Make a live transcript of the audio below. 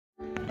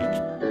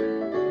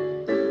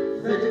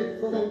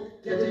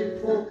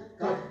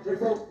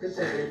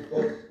Pacific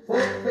folk.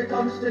 Folk for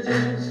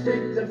Constitution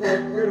Street and folk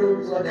for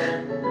Rules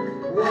Lane.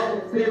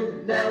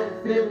 Wallfield,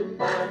 Nellfield,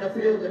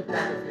 Bannerfield and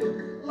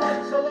Canterfield.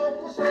 Lots of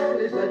local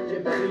stories that you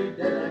may read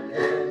in a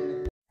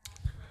can.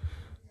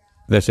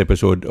 This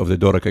episode of the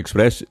Doric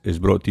Express is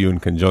brought to you in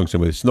conjunction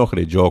with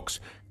Snockery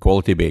Jocks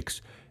Quality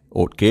Bakes.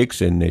 Oat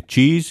cakes in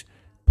cheese,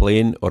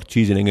 plain or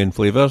cheese and onion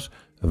flavours,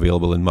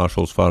 available in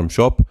Marshall's Farm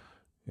Shop,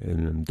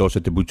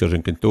 Dossett Butchers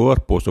in Kintore,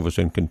 Post Office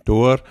in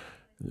Kintore,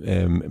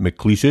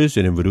 McLeish's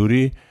in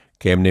Inverurie,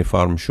 Kemney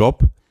Farm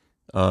Shop,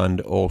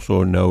 and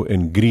also now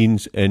in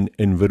Greens in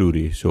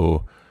Inverurie.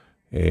 So,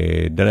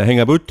 dinna hang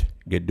about,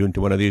 get down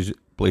to one of these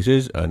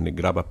places and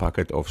grab a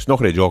packet of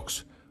Snockery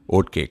Jocks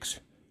oat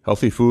cakes.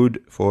 Healthy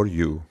food for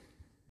you.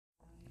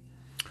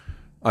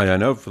 I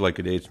know, for like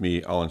today, it's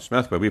me, Alan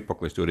Smith, where we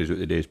puckle stories out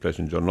the day's Press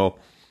and Journal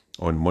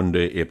on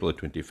Monday, April the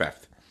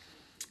 25th.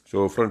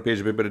 So, front page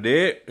of the paper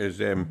today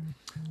is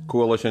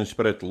Coalition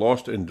Spirit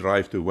lost in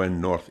drive to win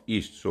North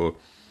East. So,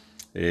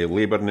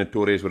 Labour and the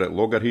Tories were at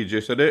loggerheads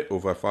yesterday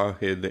over far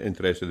ahead the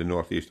interests of the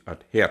North East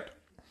at heart.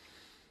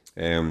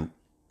 Anna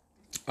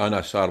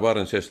Sarwar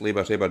insists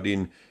Labour's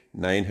Aberdeen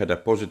 9 had a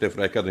positive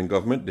record in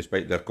government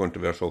despite their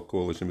controversial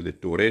coalition with the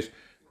Tories,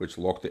 which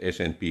locked the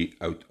SNP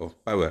out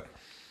of power.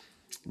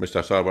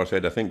 Mr Sarwar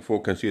said, I think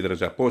folk can see there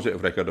is a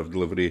positive record of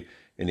delivery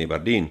in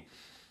Aberdeen.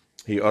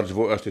 He urged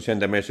voters to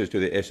send a message to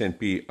the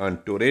SNP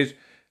and Tories,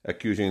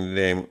 accusing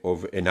them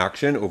of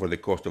inaction over the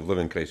cost of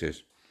living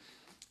crisis.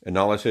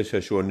 Analysis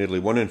has shown nearly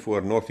 1 in 4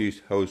 North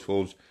East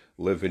households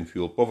live in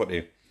fuel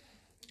poverty.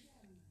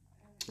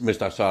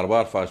 Mr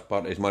Sarwar, Fast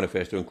Party's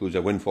manifesto includes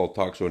a windfall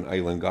tax on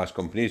island gas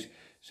companies,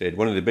 said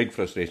one of the big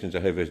frustrations I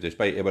have is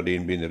despite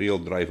Aberdeen being the real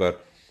driver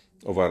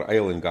of our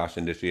island gas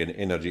industry and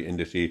energy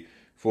industry,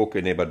 folk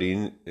in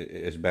Aberdeen,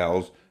 as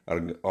bells,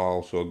 are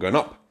also gone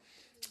up.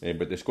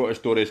 But the Scottish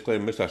Tories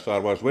claim Mr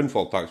Sarwar's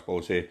windfall tax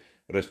policy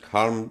risks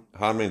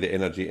harming the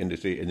energy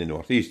industry in the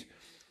North East.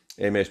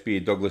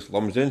 MSP Douglas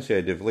Lumsden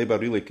said if Labour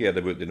really cared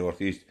about the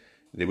North East,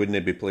 they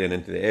wouldn't be playing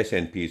into the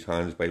SNP's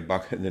hands by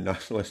backing the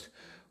nationalist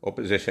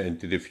opposition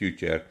to the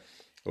future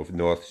of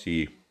North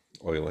Sea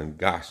oil and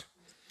gas.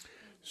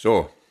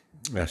 So,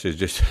 this is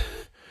just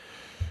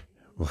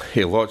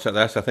lots of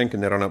this, I think,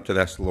 in the run-up to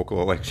this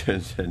local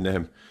elections.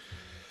 And,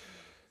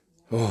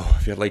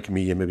 if you're like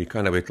me, you maybe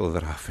can't wait till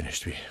they're half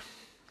finished with.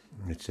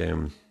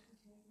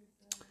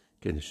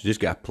 It's, just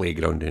get a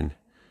playground and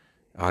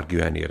argue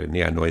in here and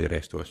they annoy the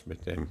rest of us. But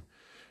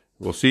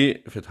we'll see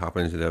if it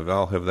happens.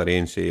 They'll have their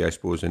own say, I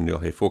suppose, and they'll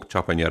have folk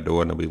tapping your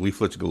door and there'll be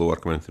leaflets galore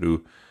coming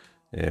through.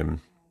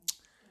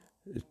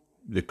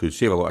 They could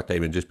save a lot of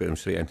time and just put them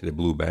straight into the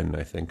blue bin,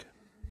 I think.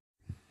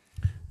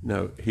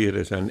 Now, here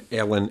is an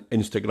Ellen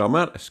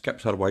Instagrammer,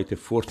 skips her way to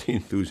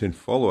 14,000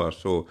 followers.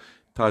 So,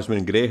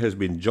 Tasman Gray has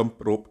been jump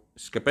rope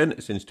skipping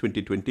since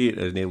 2020 and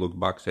has not looked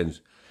back since.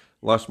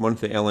 Last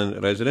month, the Ellen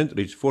resident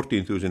reached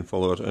 14,000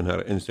 followers on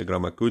her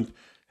Instagram account,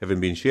 having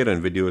been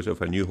sharing videos of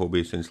her new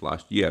hobby since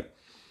last year.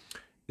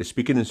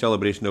 Speaking in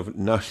celebration of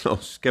National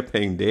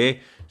Skipping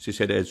Day, she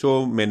said it had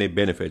so many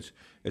benefits.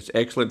 It's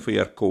excellent for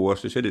your core.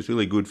 She said it's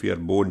really good for your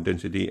bone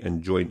density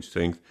and joint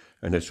strength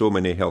and has so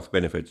many health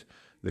benefits.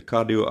 The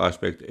cardio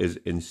aspect is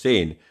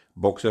insane.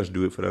 Boxers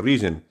do it for a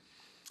reason.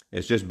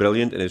 It's just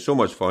brilliant and it's so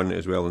much fun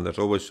as well, and there's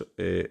always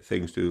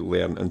things to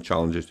learn and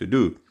challenges to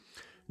do.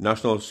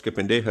 National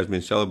Skipping Day has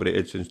been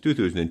celebrated since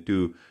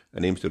 2002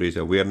 and aims to raise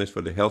awareness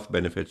for the health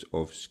benefits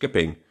of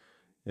skipping.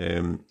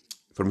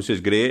 For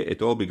Mrs. Gray,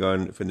 it all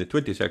began when the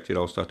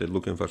 26-year-old started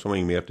looking for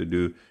something more to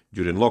do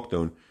during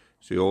lockdown.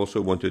 She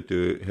also wanted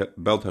to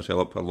build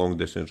herself up for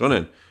long-distance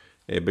running.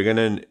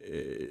 Beginning,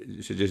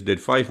 she just did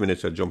 5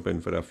 minutes of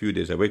jumping for a few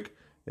days a week.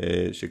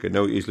 She could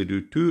now easily do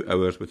 2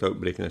 hours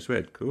without breaking a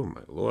sweat. Cool,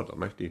 my lord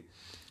almighty.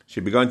 She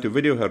began to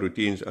video her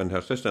routines and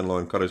her sister-in-law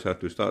encouraged her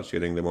to start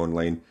sharing them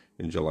online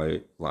in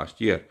July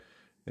last year.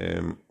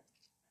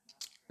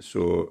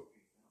 So,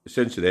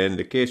 since then,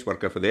 the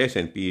caseworker for the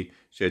SNP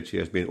said she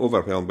has been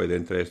overwhelmed by the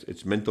interest.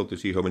 It's mental to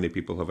see how many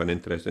people have an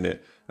interest in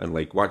it and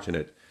like watching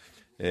it.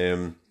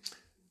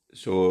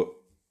 So,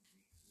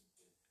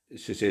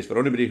 she says, for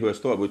anybody who has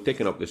thought about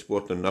taking up the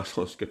sport on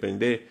National Skipping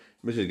Day,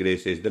 Mrs. Gray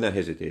says, don't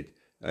hesitate.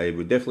 I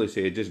would definitely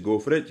say just go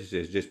for it. She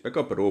says, just pick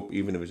up a rope,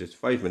 even if it's just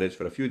 5 minutes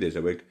for a few days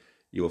a week.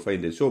 You will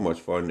find it so much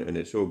fun and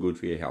it's so good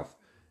for your health.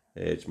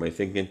 It's my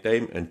thinking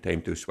time and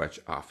time to switch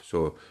off.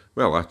 So,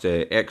 well, that's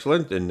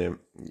excellent and,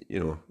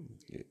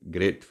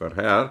 great for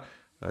her.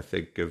 I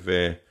think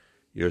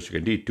if she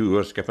can do 2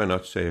 hours skipping,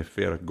 that's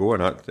fair go on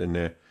that.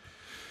 And,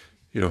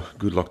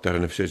 good luck there.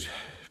 And if she's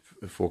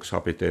folks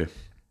happy to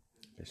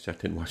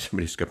sit and watch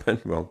somebody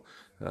skipping, well,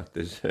 that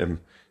is,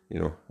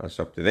 that's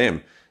up to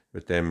them.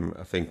 But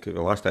I think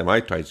the last time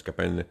I tried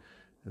skipping,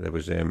 there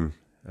was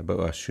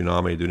about a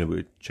tsunami doing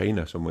about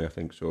China somewhere, I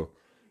think, so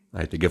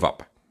I had to give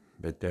up.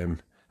 But I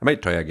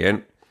might try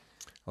again.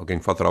 I'll go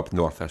further up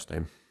north this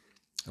time,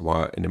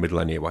 in the middle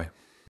anyway.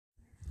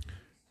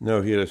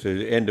 Now here is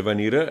the end of an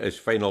era as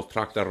final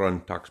tractor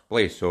run takes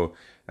place. So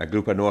a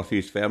group of North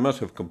East farmers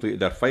have completed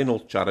their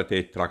final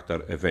charity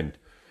tractor event.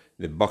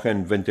 The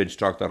Buchan Vintage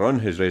Tractor Run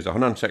has raised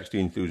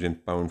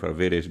 £116,000 for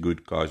various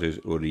good causes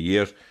over the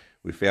years,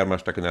 with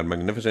farmers taking their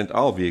magnificent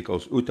all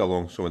vehicles out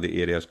along some of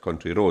the area's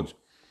country roads.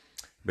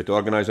 But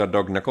organiser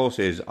Doug Nicholl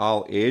says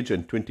all age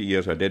and 20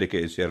 years of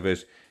dedicated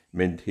service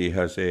meant he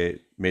has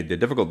made the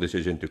difficult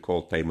decision to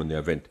call time on the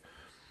event.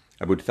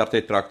 About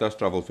 30 tractors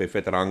travelled from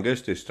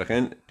Fetterangus to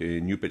Strichen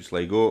to Newport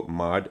Sligo,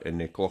 Mad and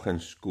the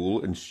Clochan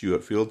School in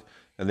Stewartfield,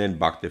 and then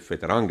back to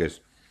Fetterangus.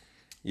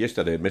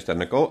 Yesterday, Mr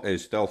Nicholl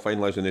is still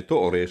finalising the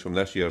total race from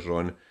this year's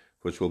run,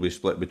 which will be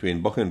split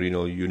between Buchan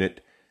Renal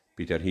Unit,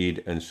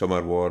 Peterhead and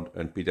Summer Ward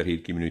and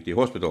Peterhead Community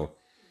Hospital.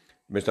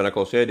 Mr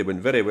Nicholl said it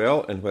went very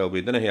well, and while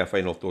we didn't have a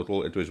final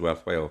total, it was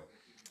worthwhile.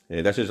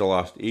 This is the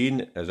last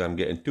Ian, as I'm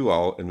getting too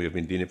old and we've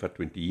been doing it for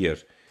 20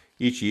 years.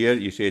 Each year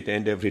you say to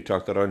end every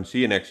tractor run, see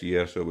you next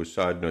year, so it was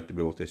sad not to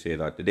be able to say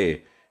that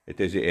today. It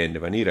is the end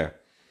of an era.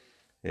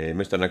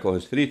 Mr Nicholl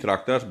has 3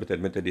 tractors, but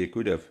admitted he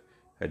could have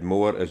had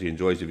more as he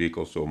enjoys the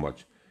vehicle so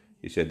much.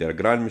 He said they're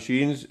grand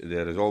machines,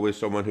 there is always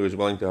someone who is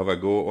willing to have a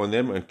go on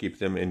them and keep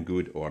them in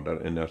good order.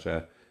 And there's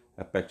a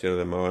picture of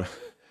them all,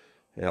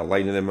 a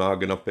line of them all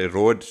going up the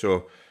road,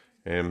 so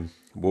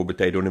woe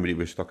betide anybody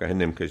was stuck in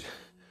them, because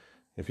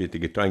if you had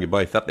to try and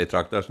buy 30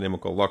 tractors, then we'll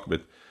call luck.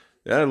 But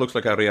yeah, it looks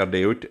like a rare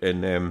day out,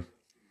 and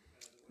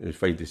it was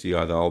fine to see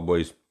all the old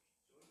boys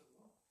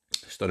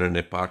standing in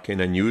the park kind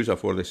of news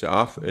before they set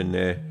off, and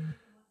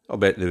I'll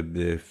bet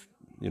the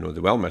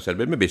well miss it,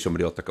 but maybe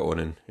somebody will take it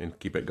on and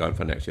keep it going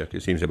for next year,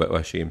 because it seems a bit of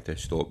a shame to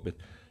stop. But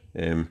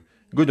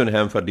good on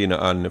him for doing it,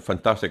 and a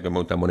fantastic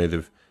amount of money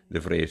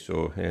they've raised,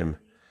 so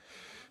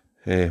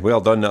well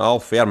done to all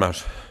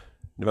farmers,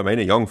 never mind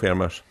the young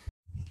farmers.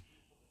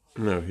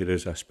 Now, here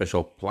is a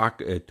special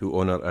plaque to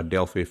honour a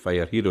Delphi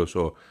fire hero.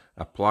 So,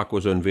 a plaque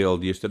was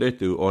unveiled yesterday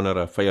to honour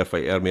a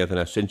firefighter more than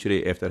a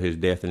century after his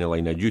death in the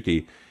line of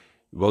duty.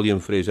 William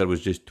Fraser was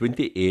just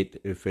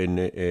 28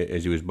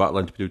 as he was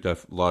battling to put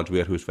out a large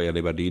warehouse fire in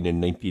Aberdeen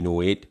in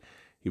 1908.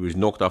 He was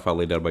knocked off a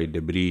ladder by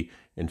debris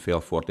and fell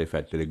 40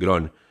 feet to the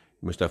ground.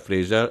 Mr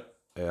Fraser,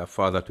 a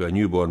father to a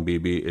newborn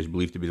baby, is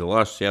believed to be the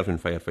last serving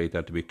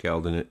firefighter to be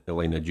killed in the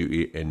line of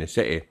duty in the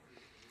city.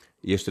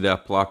 Yesterday, a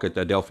plaque at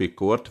Adelphi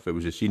Court, if it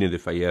was the scene of the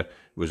fire,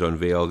 was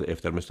unveiled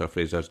after Mr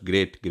Fraser's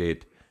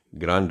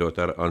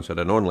great-great-granddaughter answered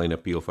an online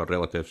appeal for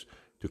relatives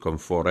to come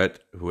for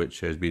it, which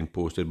has been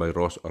posted by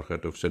Ross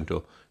Urquhart of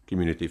Central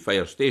Community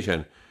Fire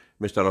Station.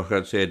 Mr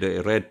Urquhart said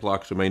red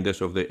plaques remind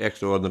us of the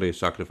extraordinary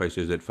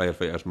sacrifices that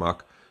firefighters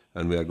make,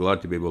 and we are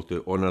glad to be able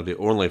to honour the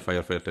only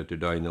firefighter to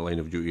die in the line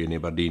of duty in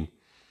Aberdeen.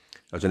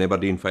 As an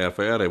Aberdeen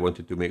firefighter, I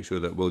wanted to make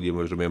sure that William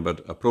was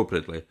remembered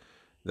appropriately.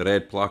 The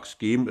Red Plaque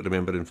Scheme,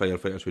 remembering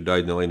firefighters who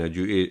died in the line of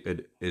duty,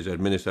 is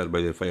administered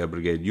by the Fire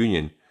Brigade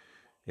Union.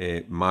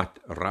 Matt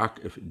Rack,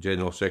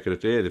 General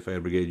Secretary of the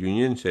Fire Brigade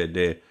Union,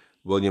 said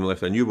William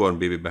left a newborn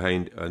baby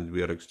behind, and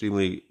we are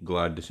extremely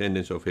glad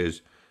descendants of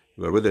his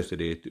who are with us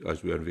today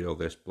as we unveil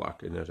this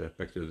plaque. And there's a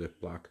picture of the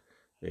plaque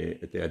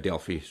at the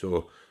Adelphi.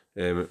 So,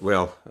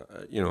 quite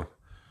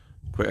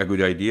a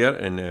good idea,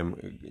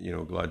 and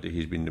glad that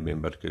he's been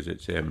remembered, because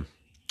it's a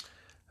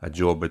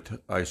job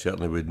that I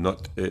certainly would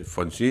not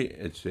fancy.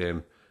 It's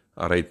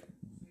alright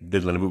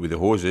diddling about with the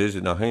hoses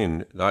and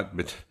that,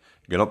 but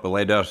getting up the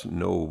ladders,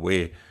 no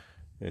way.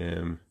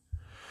 Putting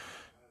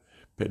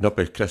up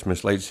a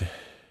Christmas lights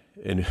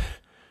in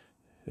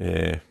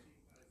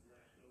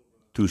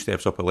 2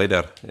 steps up a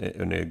ladder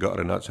in the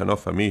gutter, and that's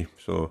enough for me.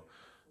 So,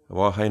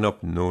 well, high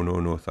up,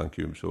 no, thank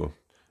you. So,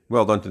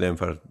 well done to them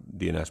for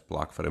doing this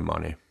plaque for the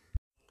money.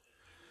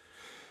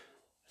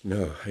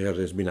 Now, here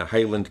has been a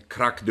Highland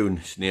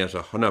crackdown snares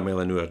 100 mile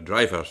an hour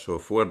driver. So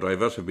 4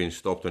 drivers have been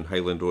stopped on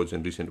Highland roads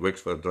in recent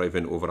weeks for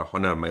driving over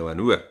 100 mile an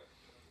hour.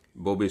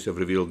 Bobbies have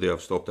revealed they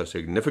have stopped a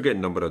significant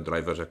number of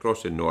drivers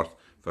across the north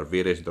for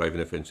various driving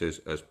offences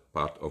as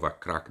part of a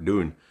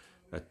crackdown.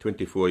 A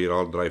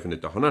 24-year-old driving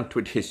at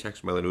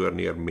 126 mile an hour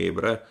near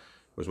Maybury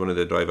was one of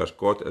the drivers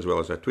caught, as well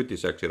as a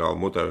 26-year-old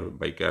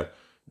motorbiker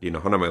doing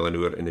 100 mile an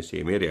hour in the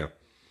same area.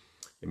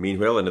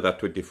 Meanwhile, another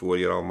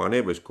 24-year-old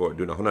man was caught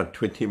doing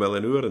 120 mile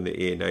an hour in the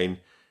A9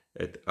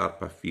 at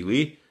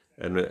Arpafili,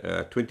 and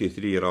a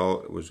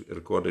 23-year-old was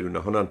recorded doing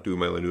 102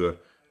 mile an hour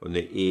on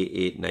the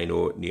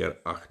A890 near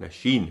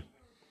Achnashin.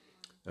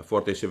 A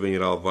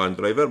 47-year-old van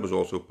driver was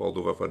also pulled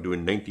over for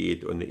doing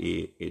 98 on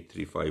the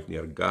A835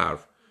 near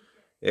Garve.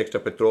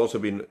 Extra patrols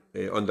have been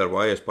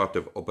underway as part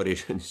of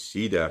Operation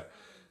Cedar.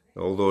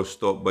 All those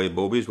stopped by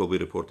bobbies will be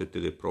reported to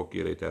the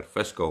Procurator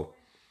Fiscal.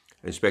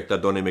 Inspector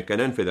Donny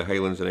McKinnon for the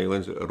Highlands and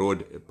Islands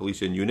Road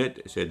Policing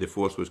Unit said the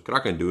force was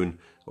cracking down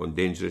on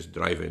dangerous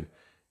driving.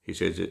 He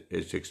says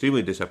it's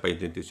extremely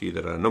disappointing to see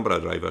there are a number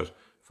of drivers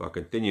who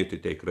continue to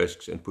take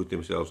risks and put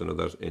themselves and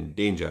others in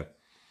danger.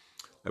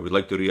 I would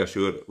like to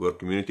reassure our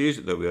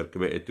communities that we are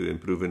committed to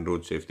improving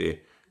road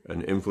safety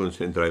and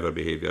influencing driver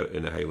behaviour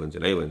in the Highlands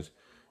and Islands.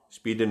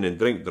 Speeding and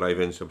drink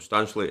driving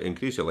substantially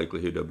increase the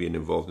likelihood of being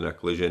involved in a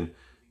collision,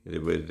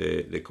 with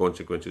the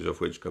consequences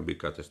of which can be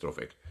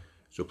catastrophic.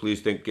 So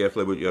please think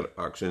carefully about your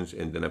actions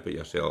and don't put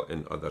yourself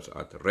and others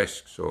at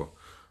risk. So,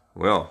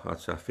 well,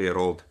 that's a fair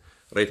old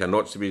right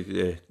knots to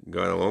be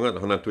going along at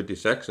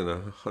 126 and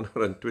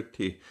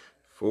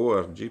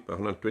 124, jeep,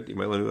 120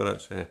 mile an hour.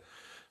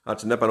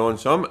 That's nipping on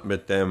some,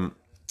 but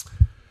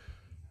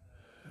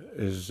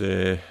as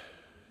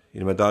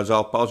my dad's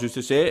old pals used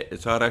to say,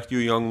 it's alright you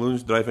young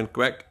loons driving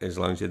quick as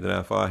long as you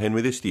don't far hen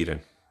with the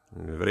steering.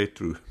 Very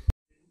true.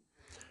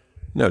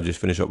 Now just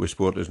finish up with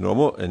sport as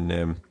normal,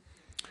 and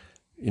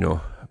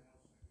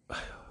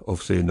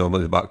obviously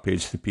normally the back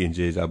page of the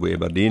P&J is Abu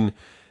Aberdeen,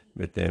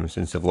 but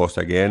since they've lost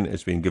again,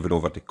 it's been given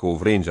over to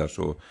Cove Rangers,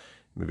 so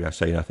maybe a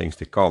sign of things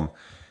to come.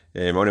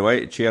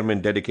 Anyway,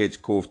 chairman dedicates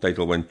Cove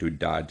title win to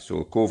dad.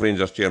 So Cove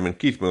Rangers chairman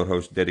Keith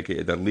Moorhouse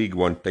dedicated their League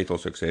One title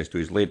success to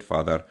his late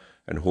father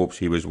and hopes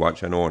he was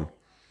watching on.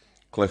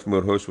 Cliff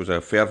Moorhouse was a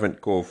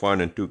fervent Cove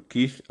fan and took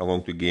Keith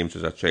along to games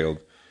as a child.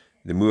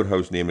 The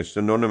Moorhouse name is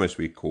synonymous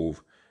with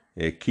Cove.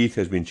 Keith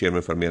has been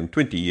chairman for more than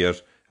 20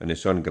 years, and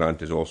his son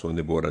Grant is also on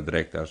the board of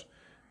directors.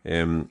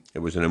 It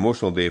was an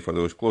emotional day for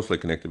those closely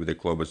connected with the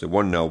club as the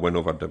 1-0 win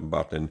over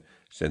Dumbarton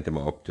sent them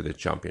up to the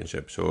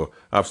championship. So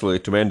absolutely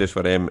tremendous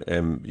for them.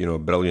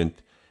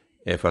 Brilliant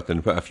effort,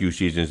 and what a few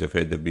seasons they've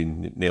had. They've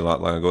been not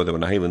that long ago. They were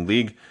in the Highland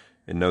League,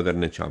 and now they're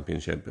in the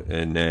championship.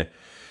 And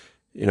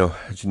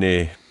it's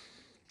and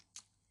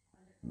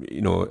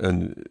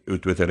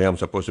out with the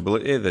realms of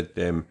possibility that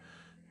there'll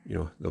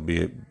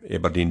be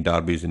Aberdeen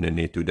derbies in the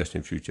not too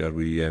distant future.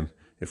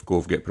 If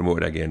Cove get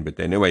promoted again. But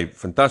anyway,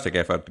 fantastic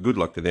effort. Good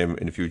luck to them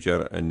in the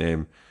future,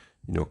 and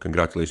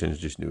congratulations,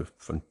 just new,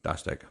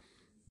 fantastic.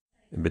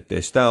 But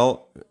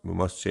still, we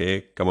must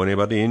say, come on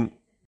Aberdeen.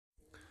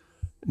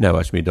 Now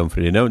that's me done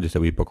for you now. Just a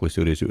wee buckle of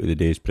stories out of the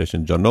day's Press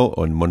and Journal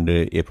on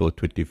Monday, April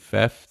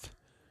 25th,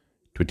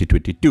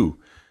 2022.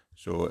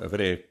 So a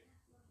very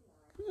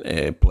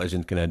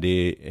pleasant kind of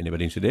day in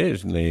Aberdeen today.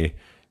 It wasn't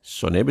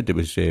sunny, but it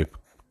was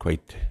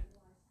quite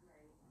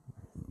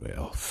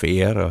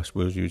fair, I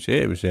suppose you'd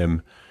say. It was a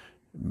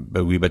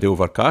wee bit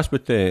overcast,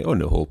 but on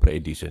the whole pretty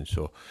decent.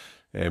 So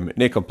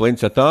no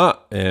complaints at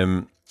that.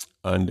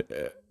 And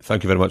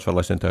thank you very much for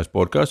listening to this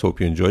podcast. Hope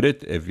you enjoyed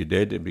it. If you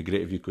did, it'd be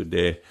great if you could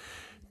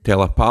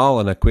tell a pal,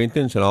 an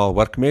acquaintance, an old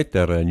workmate,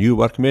 or a new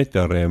workmate,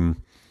 or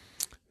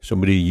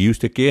somebody you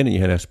used to care and you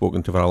hadn't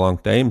spoken to for a long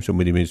time.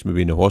 Somebody who's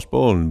maybe in the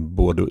hospital and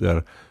bored out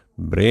their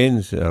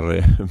brains,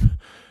 or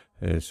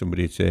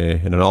somebody that's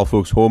in an old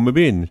folks' home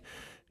maybe, and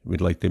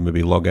we'd like to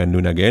maybe log in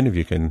noon again. If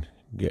you can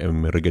get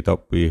him rig it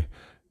up with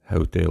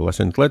how to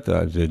listen to it,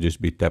 that'd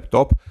just be tip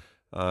top.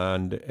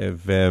 And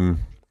if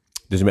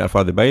doesn't matter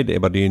far the bide,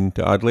 Aberdeen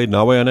to Adelaide,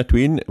 Norway on a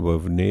tween,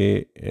 we've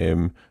no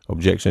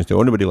objections to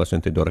anybody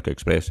listening to Doric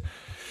Express,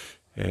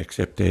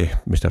 except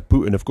Mr.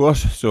 Putin, of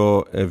course.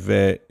 So if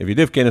you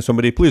do ken of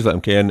somebody, please let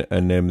them ken,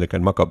 and they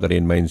can muck up their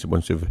own minds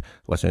once they've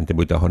listened to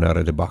about 100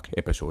 of the back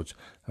episodes.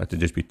 That'd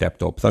just be tip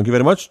top. Thank you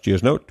very much.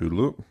 Cheers now.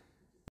 Toodaloo.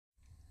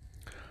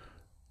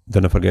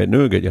 Don't forget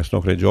now, get your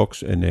Snockry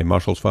Jocks in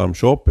Marshall's Farm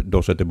Shop,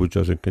 Dorset the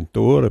Butchers in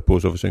Kintore,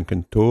 Post Office in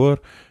Kintore,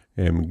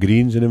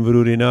 Greens in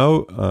Inverurie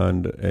now,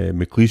 and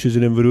McLeish's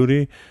in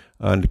Inverurie,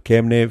 and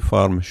Kemnay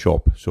Farm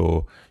Shop.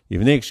 So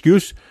you've no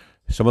excuse.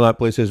 Some of that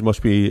places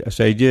must be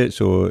aside you,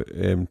 so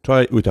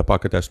try out a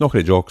packet of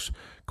Snockry Jocks,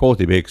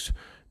 quality bakes,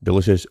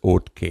 delicious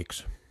oat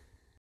cakes.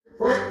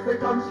 Folk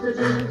comes to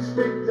June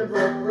Street and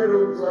folk the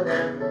roads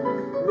again.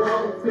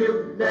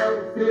 Wallfield,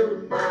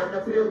 Nellfield,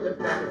 Mannafield and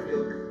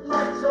Pannafield.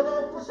 Lots of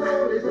local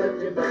stories that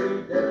you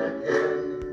may never ken.